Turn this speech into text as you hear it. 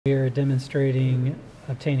We are demonstrating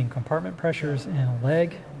obtaining compartment pressures in a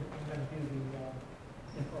leg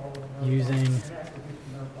using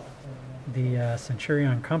the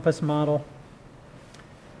CENTURION compass model.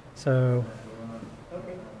 So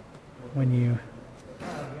when you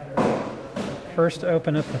first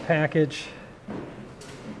open up the package,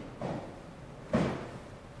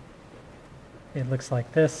 it looks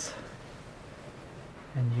like this,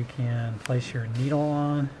 and you can place your needle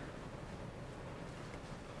on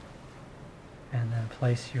and then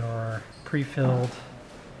place your pre-filled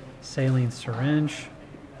saline syringe.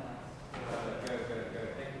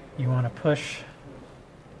 You want to push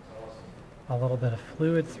a little bit of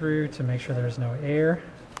fluid through to make sure there's no air,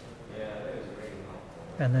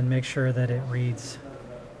 and then make sure that it reads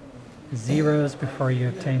zeros before you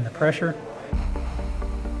obtain the pressure.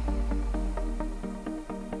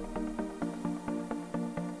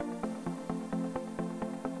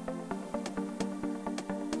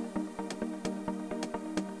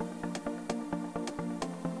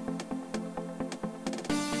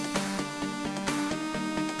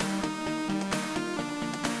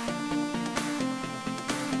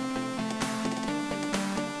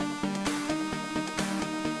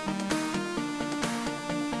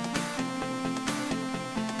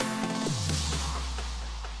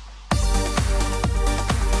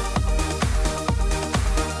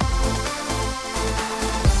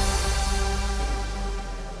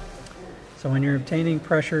 So when you're obtaining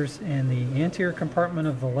pressures in the anterior compartment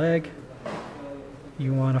of the leg,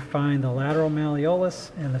 you want to find the lateral malleolus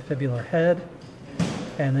and the fibular head,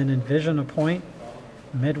 and then envision a point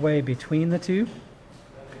midway between the two.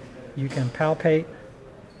 You can palpate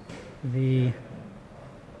the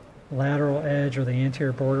lateral edge, or the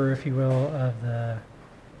anterior border, if you will, of the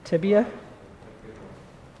tibia,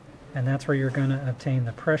 and that's where you're going to obtain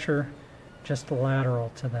the pressure, just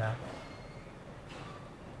lateral to that.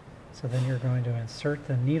 So then you're going to insert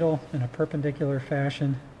the needle in a perpendicular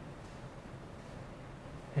fashion,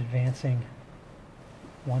 advancing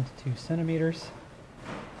 1 to 2 centimeters.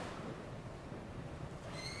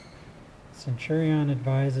 CENTURION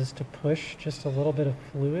advises to push just a little bit of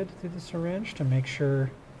fluid through the syringe to make sure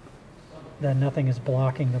that nothing is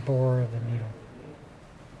blocking the bore of the needle.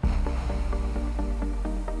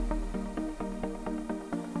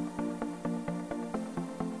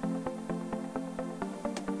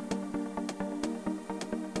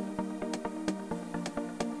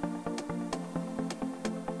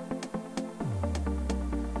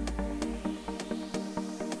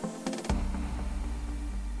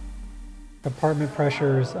 Compartment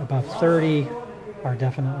pressures above 30 are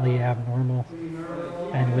definitely abnormal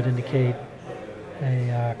and would indicate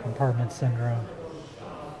a compartment syndrome.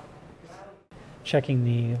 Checking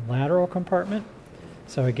the lateral compartment.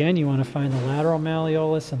 So again, you want to find the lateral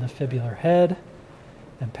malleolus and the fibular head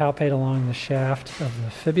and palpate along the shaft of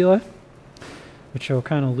the fibula, which you'll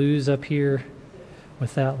kind of lose up here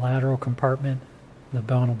with that lateral compartment. The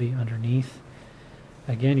bone will be underneath.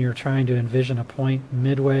 Again, you're trying to envision a point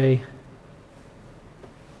midway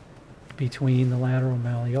between the lateral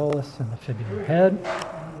malleolus and the fibular head,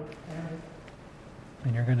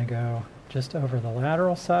 and you're going to go just over the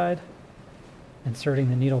lateral side,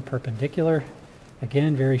 inserting the needle perpendicular.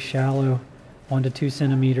 Again, very shallow, 1 to 2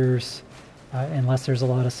 centimeters, unless there's a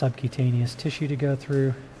lot of subcutaneous tissue to go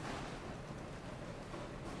through.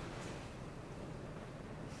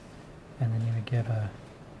 And then you would give a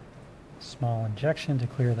small injection to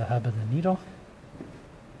clear the hub of the needle.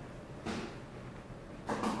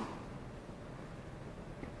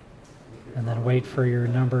 And then wait for your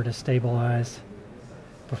number to stabilize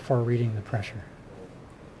before reading the pressure.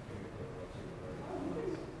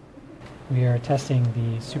 We are testing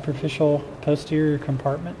the superficial posterior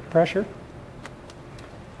compartment pressure.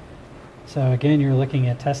 So again, you're looking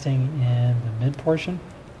at testing in the mid portion.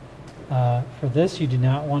 For this, you do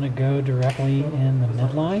not want to go directly in the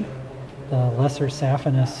midline. The lesser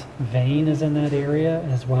saphenous vein is in that area,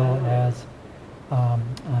 as well as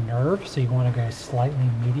a nerve, so you want to go slightly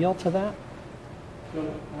medial to that.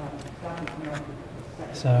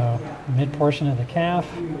 So mid portion of the calf,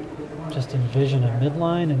 just envision a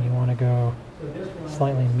midline, and you want to go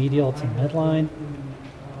slightly medial to midline,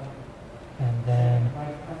 and then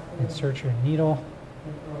insert your needle.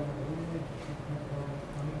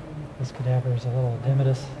 This cadaver is a little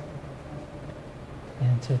edematous.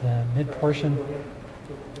 Into the mid portion,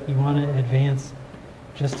 you want to advance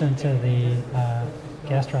just into the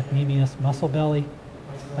gastrocnemius muscle belly.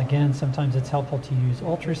 Again, sometimes it's helpful to use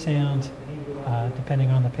ultrasound,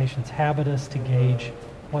 depending on the patient's habitus, to gauge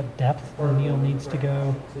what depth the needle needs to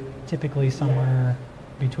go, typically somewhere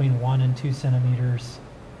between 1 and 2 centimeters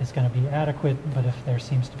is going to be adequate, but if there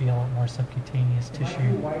seems to be a lot more subcutaneous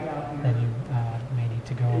tissue, then you may need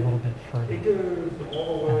to go a little bit further.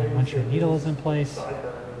 And then once your needle is in place,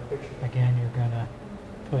 again, you're going to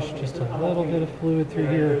push just a little bit of fluid through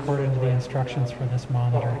here according to the instructions for this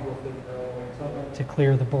monitor to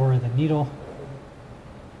clear the bore of the needle,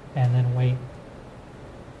 and then wait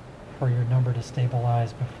for your number to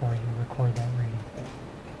stabilize before you record that reading.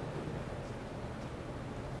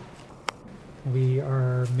 We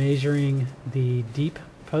are measuring the deep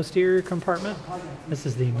posterior compartment. This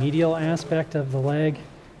is the medial aspect of the leg.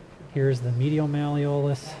 Here's the medial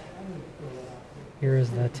malleolus. Here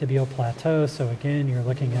is the tibial plateau. So again, you're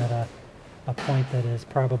looking at a point that is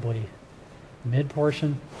probably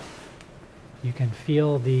mid-portion. You can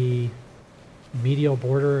feel the medial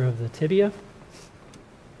border of the tibia.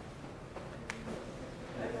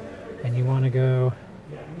 And you want to go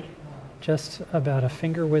just about a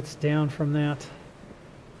finger width down from that.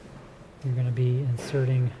 You're going to be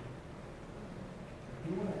inserting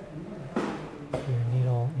your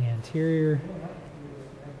needle anterior.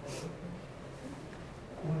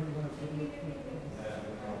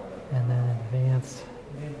 And then advance.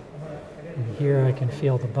 And here I can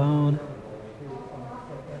feel the bone.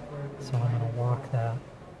 So I'm going to walk that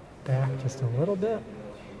back just a little bit.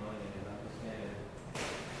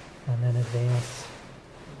 And then advance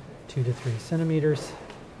 2 to 3 centimeters.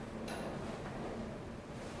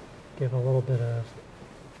 Give a little bit of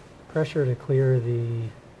pressure to clear the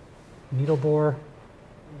needle bore.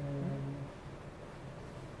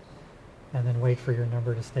 And then wait for your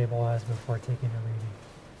number to stabilize before taking a reading.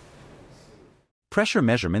 Pressure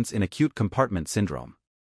measurements in acute compartment syndrome.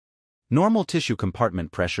 Normal tissue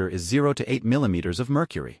compartment pressure is 0 to 8 millimeters of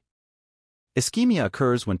mercury. Ischemia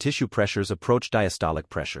occurs when tissue pressures approach diastolic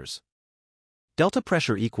pressures. Delta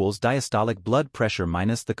pressure equals diastolic blood pressure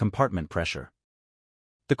minus the compartment pressure.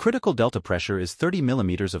 The critical delta pressure is 30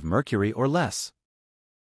 millimeters of mercury or less.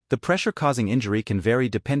 The pressure causing injury can vary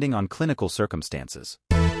depending on clinical circumstances.